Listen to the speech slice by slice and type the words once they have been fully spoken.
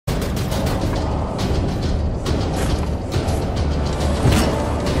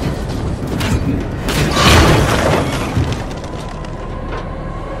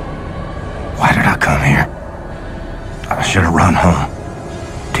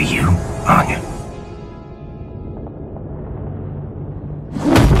to you, Anya.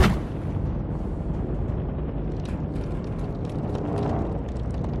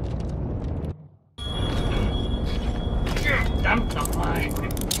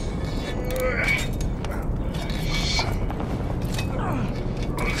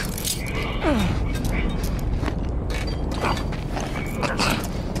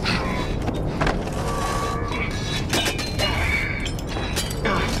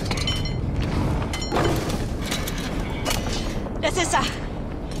 Das ist er.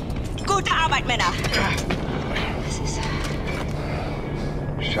 Gute Arbeit, Männer. Das ist er.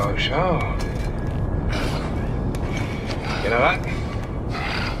 Schau, schau. General?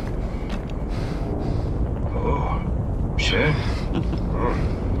 Oh, schön.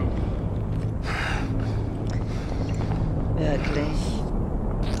 Wirklich?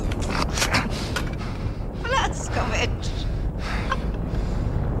 Blazkowicz.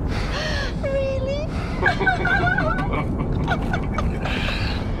 Really?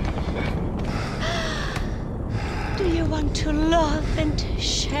 Do you want to love and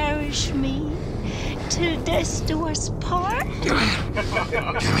cherish me till death do us part?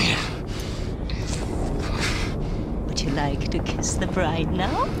 Come here. Would you like to kiss the bride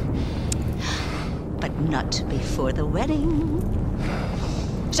now? But not before the wedding.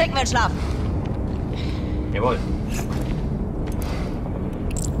 Schicken wir in Schlaf. Jawohl.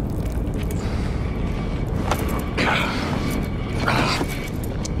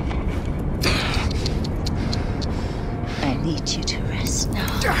 I need you to rest now.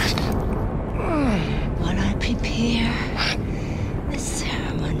 While I prepare the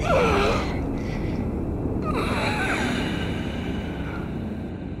ceremony.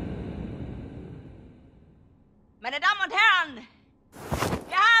 Meine Damen und Herren,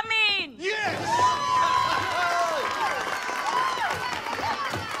 wir haben ihn!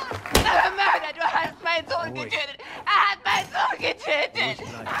 Mörder, du hast meinen Sohn getötet! Er hat meinen Sohn getötet!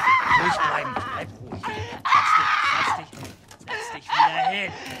 Ruhig bleiben, bleib ruhig. Setz dich wieder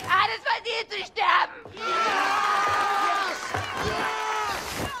hin. Er hat es verdient zu sterben!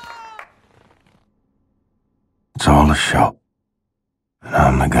 It's all a show. And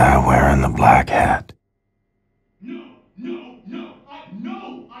I'm the guy wearing the black hat.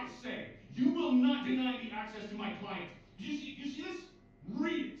 No, I say. You will not deny me access to my client. You see this?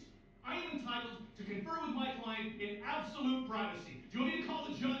 Read it. I am entitled to confer with my client in absolute privacy. Do you want me to call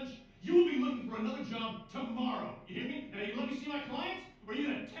the judge? You will be looking for another job tomorrow. You hear me? Now you let me see my client, or are you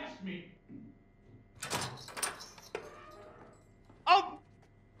gonna test me?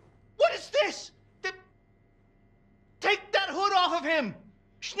 What is this? Take that hood off of him!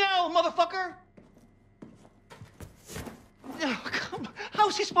 Schnell, motherfucker! Oh, come on.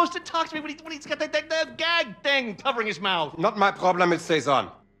 How's he supposed to talk to me when he's got that gag thing covering his mouth? Not my problem, it stays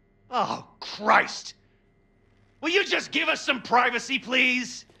on. Oh, Christ! Will you just give us some privacy,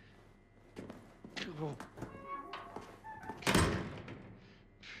 please?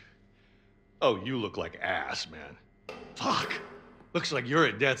 Oh, you look like ass, man. Fuck. Looks like you're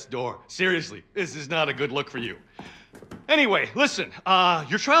at death's door. Seriously, this is not a good look for you. Anyway, listen,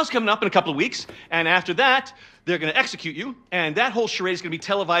 your trial's coming up in a couple of weeks, and after that, they're gonna execute you, and that whole charade is gonna be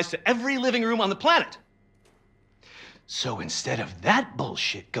televised to every living room on the planet. So instead of that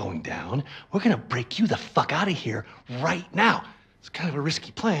bullshit going down, we're gonna break you the fuck out of here right now. It's kind of a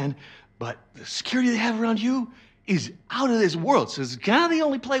risky plan, but the security they have around you is out of this world, so it's kind of the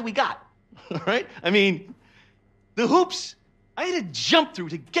only play we got, all right? I mean, the hoops I had to jump through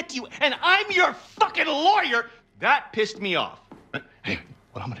to get to you, and I'm your fucking lawyer. That pissed me off. Hey,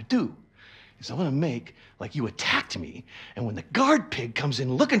 what I'm gonna do is I'm gonna make like you attacked me, and when the guard pig comes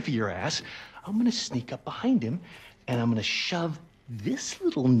in looking for your ass, I'm gonna sneak up behind him, and I'm gonna shove this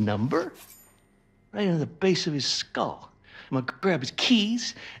little number right into the base of his skull. I'm gonna grab his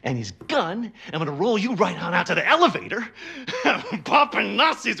keys and his gun, and I'm gonna roll you right on out to the elevator, popping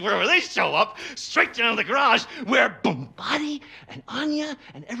Nazis wherever they show up, straight down to the garage where Bombati and Anya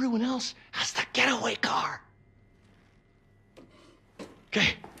and everyone else has the getaway car.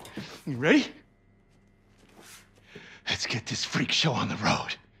 Okay, you ready? Let's get this freak show on the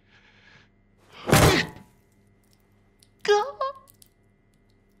road. Go.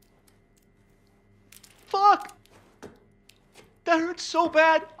 Fuck. That hurts so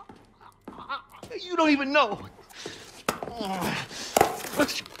bad. You don't even know.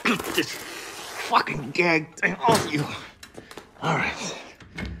 Let's get this fucking gag thing off you. All right.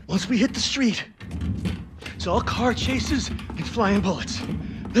 Once we hit the street, it's all car chases and flying bullets.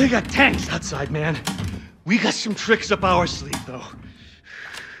 They got tanks outside, man. We got some tricks up our sleeve, though.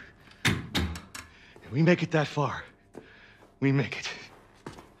 If we make it that far, we make it.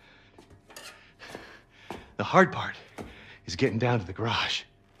 The hard part is getting down to the garage.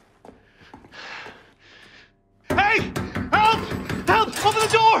 Hey! Help! Help! Open the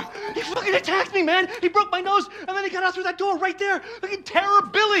door! He fucking attacked me, man! He broke my nose, and then he got out through that door right there! Fucking Terror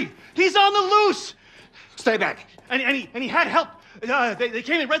Billy! He's on the loose! Stay back. And he had help. They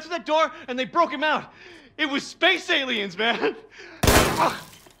came in right through that door, and they broke him out. It was space aliens, man!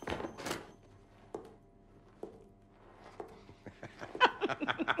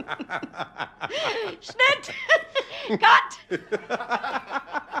 Schnitt! Cut!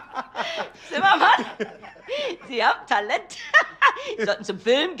 Zimmermann, Sie haben Talent. Sie sollten zum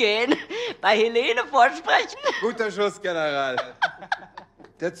Film gehen, bei Helene vorsprechen. Guter Schuss, General.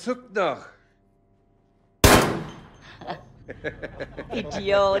 Der zuckt noch.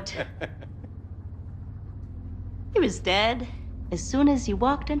 Idiot. He was dead as soon as you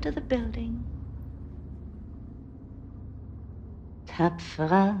walked into the building.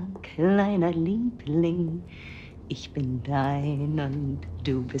 Tapferer kleiner Liebling, ich bin dein und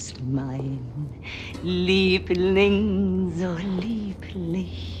du bist mein. Liebling, so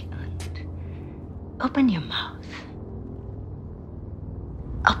lieblich und open your mouth.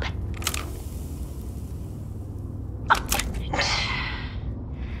 Open. Open it.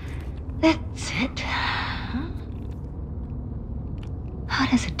 That's it. Huh? How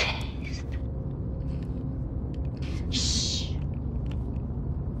does it taste? Shh.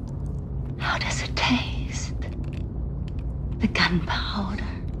 How does it taste? The gunpowder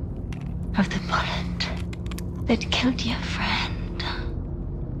of the bullet that killed your friend.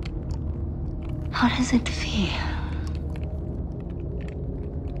 How does it feel?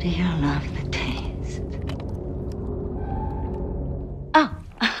 Do you love the taste? Oh.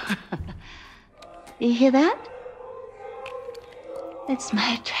 You hear that? It's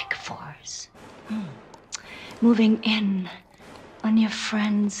my attack force. Moving in on your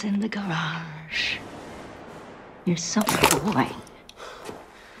friends in the garage. You're so boring.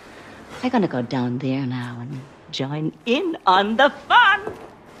 I'm gonna go down there now and join in on the fun.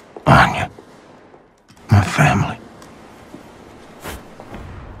 Anya, my family.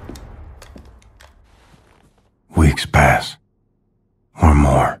 Weeks pass, or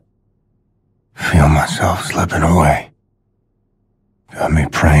more. Feel myself slipping away. Got me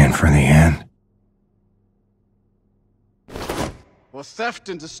praying for the end. For theft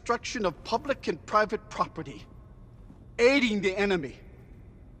and destruction of public and private property, aiding the enemy,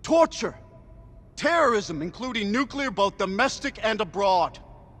 torture, terrorism, including nuclear, both domestic and abroad,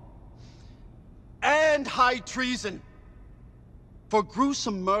 and high treason. For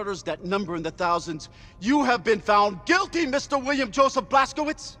gruesome murders that number in the thousands, you have been found guilty, Mr. William Joseph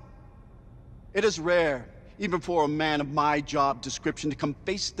Blazkowicz. It is rare, even for a man of my job description, to come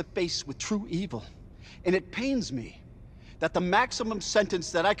face to face with true evil. And it pains me that the maximum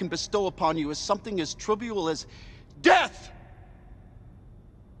sentence that I can bestow upon you is something as trivial as death!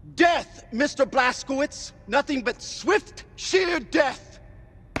 Death, Mr. Blazkowicz! Nothing but swift, sheer death!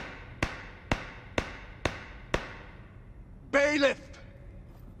 Bailiff!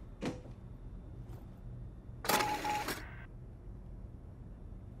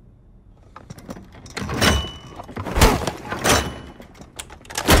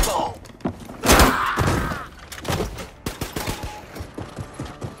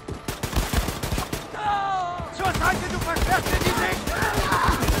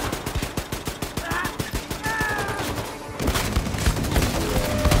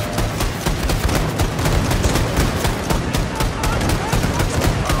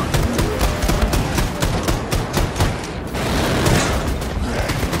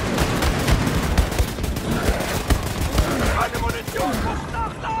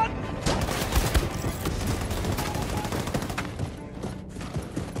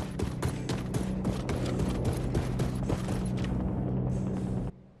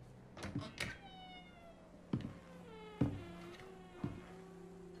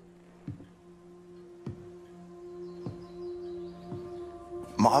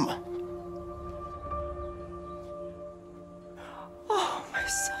 Mama. Oh, my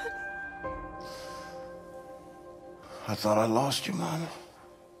son. I thought I lost you, Mama.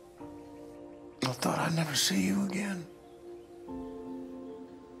 I thought I'd never see you again.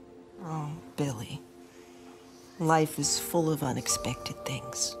 Oh, Billy. Life is full of unexpected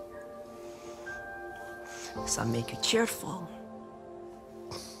things. Some make you cheerful,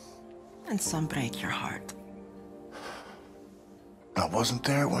 and some break your heart. I wasn't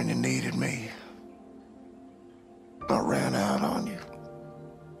there when you needed me. I ran out on you.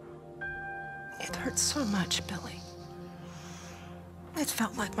 It hurts so much, Billy. It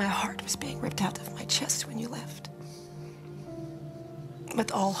felt like my heart was being ripped out of my chest when you left.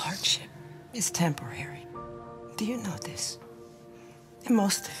 But all hardship is temporary. Do you know this?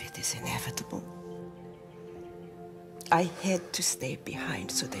 Most of it is inevitable. I had to stay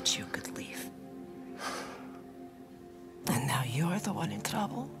behind so that you could leave. And now you're the one in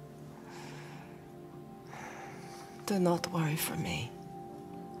trouble. Do not worry for me.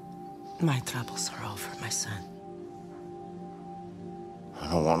 My troubles are over, my son. I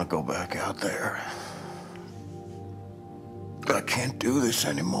don't want to go back out there. I can't do this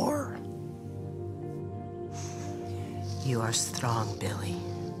anymore. You are strong, Billy.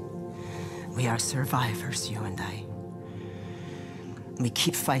 We are survivors, you and I. We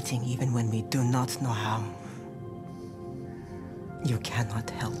keep fighting even when we do not know how. You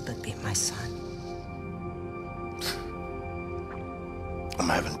cannot help but be my son. I'm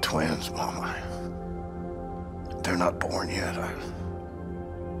having twins, Mama. They're not born yet. I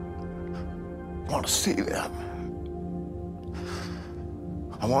want to see them.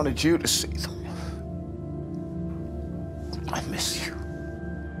 I wanted you to see them. I miss you.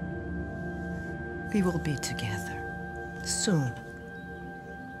 We will be together soon.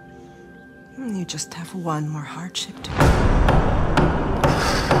 You just have one more hardship to go.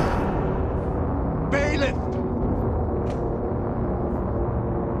 Bailiff!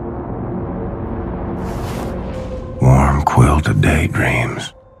 Warm quilted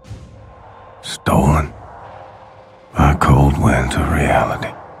daydreams. Stolen by cold winds of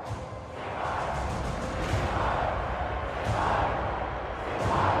reality.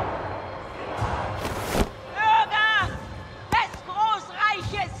 Bürger des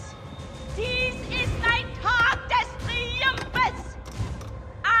Großreiches, dies ist ein Tag des Triumphes.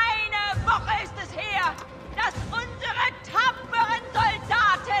 Eine Woche ist es her, dass unsere tapferen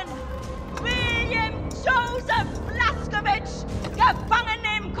Soldaten William Joseph Blazkowicz gefangen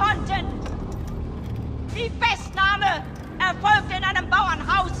nehmen konnten. Die Festnahme erfolgte in einem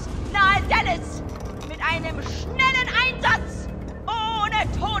Bauernhaus nahe Dallas mit einem schnellen Einsatz ohne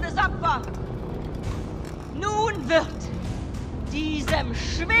Todesopfer. Nun wird diesem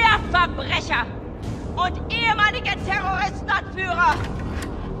Schwerverbrecher und ehemaligen Terroristenanführer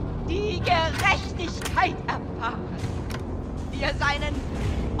die Gerechtigkeit erfahren, die er seinen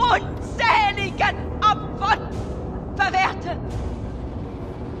unzähligen Opfern verwehrte.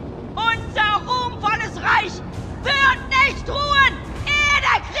 Unser ruhmvolles Reich wird nicht ruhen, ehe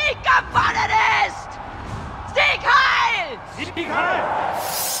der Krieg gewonnen ist! Sieg heil! Sieg heil!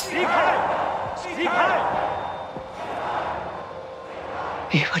 Sieg heil! Sieg heil!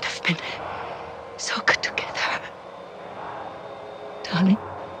 We would have been so good together. Darling,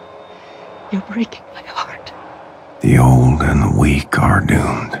 you're breaking my heart. The old and the weak are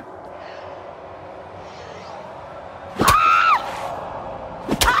doomed.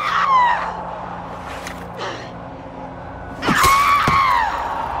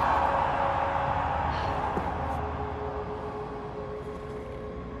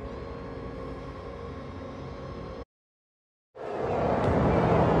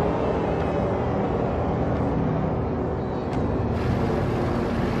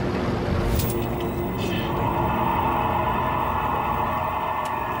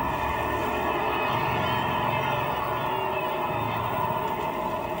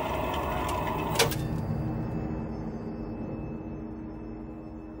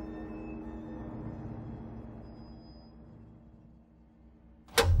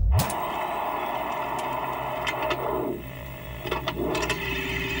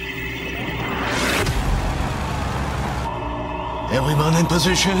 Everyone in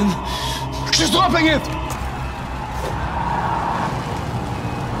position. She's dropping it!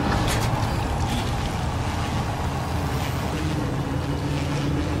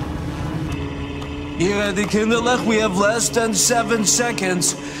 Be ready, kinderlijk. We have less than 7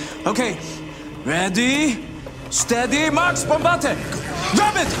 seconds. Okay, ready, steady, Max, bombate!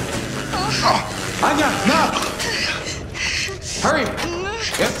 Grab it! Anya, now! Hurry!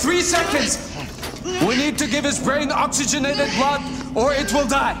 You have 3 seconds! We need to give his brain oxygenated blood, or it will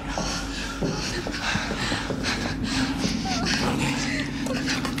die.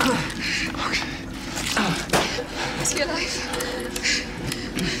 Is he alive?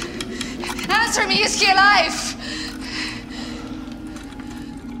 Answer me, is he alive?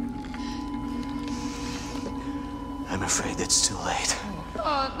 I'm afraid it's too late.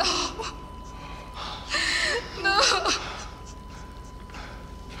 Oh, no. No.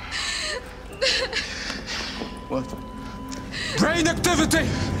 What? Brain activity!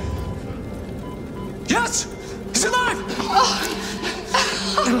 Yes! He's alive!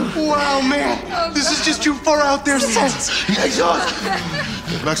 Wow, man! This is just too far out there, Seth!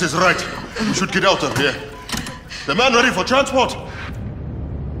 Max is right. We should get out of here. The man ready for transport?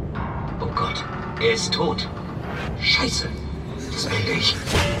 Oh Gott, er ist tot. Scheiße. Das ist endlich.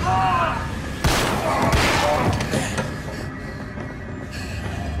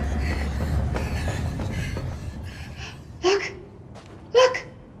 Look! Look!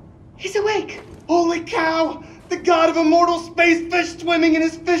 He's awake! Holy cow! The god of immortal space fish swimming in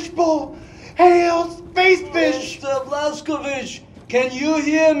his fishbowl! Hail, space fish! Mr. Blazkowicz, can you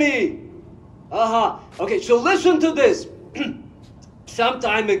hear me? Okay, so listen to this. Some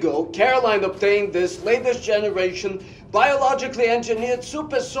time ago, Caroline obtained this latest generation biologically engineered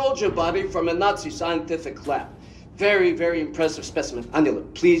super soldier body from a Nazi scientific lab. Very, very impressive specimen. Anila,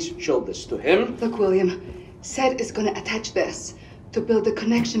 please show this to him. Look, William, Seth is gonna attach this to build a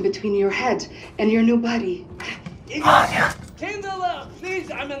connection between your head and your new body. Anya. Kindler,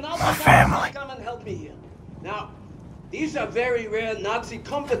 please, I'm an My family. Come and help me here. Now, these are very rare Nazi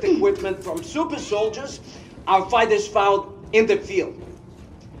combat equipment from super soldiers our fighters found in the field.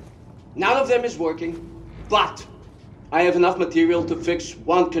 None of them is working, but I have enough material to fix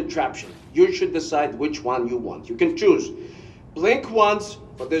one contraption. You should decide which one you want. You can choose. Blink once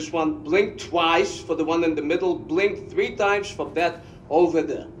for this one, blink twice for the one in the middle, blink 3 times for that over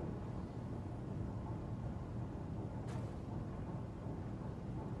there.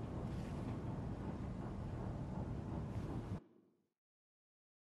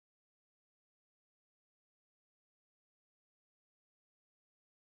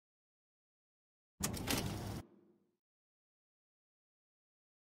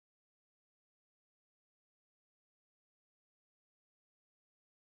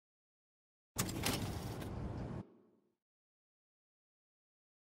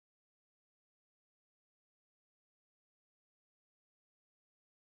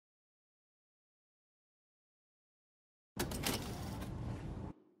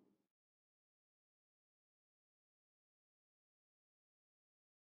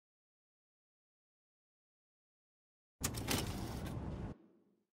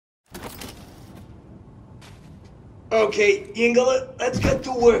 Okay, Ingela, let's get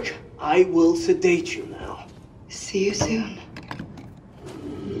to work. I will sedate you now. See you soon.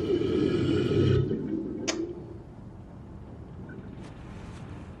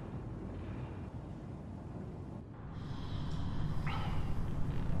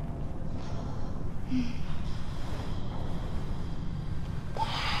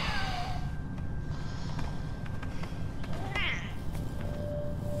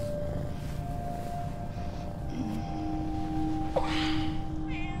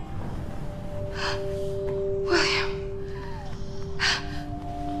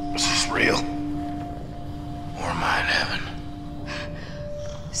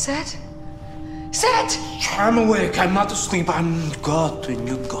 Seth? Seth! I'm awake. I'm not asleep. I'm got on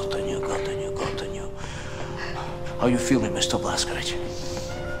you. How you feeling, Mr. Blazkowicz?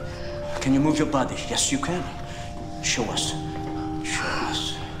 Can you move your body? Yes, you can. Show us.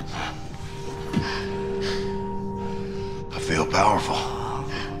 I feel powerful.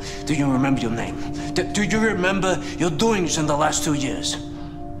 Do you remember your name? Do you remember your doings in the last 2 years?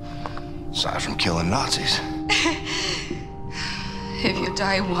 Aside from killing Nazis. If you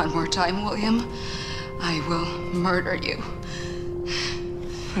die one more time, William, I will murder you.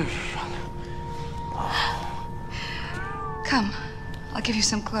 Come, I'll give you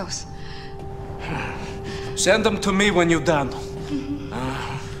some clothes. Send them to me when you're done.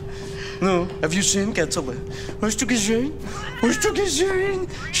 No, have you seen Ketzele? Hast du gesehen?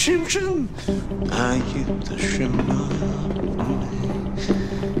 Schimchen? I keep the shimmer.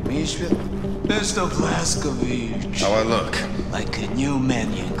 Mr. Blazkowicz. How I look? Like a new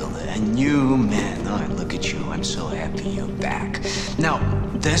man, Yingler. A new man. Oh, look at you. I'm so happy you're back. Now,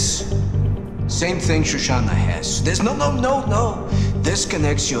 this same thing Shoshana has. There's no. This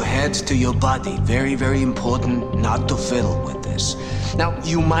connects your head to your body. Very, very important not to fiddle with this. Now,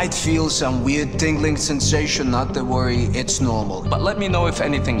 you might feel some weird tingling sensation. Not to worry, it's normal. But let me know if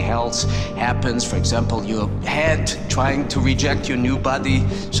anything else happens. For example, your head trying to reject your new body.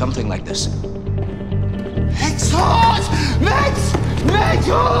 Something like this. It's hot! Max! I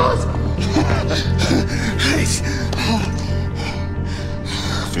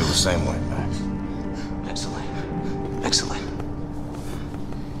feel the same way, Max.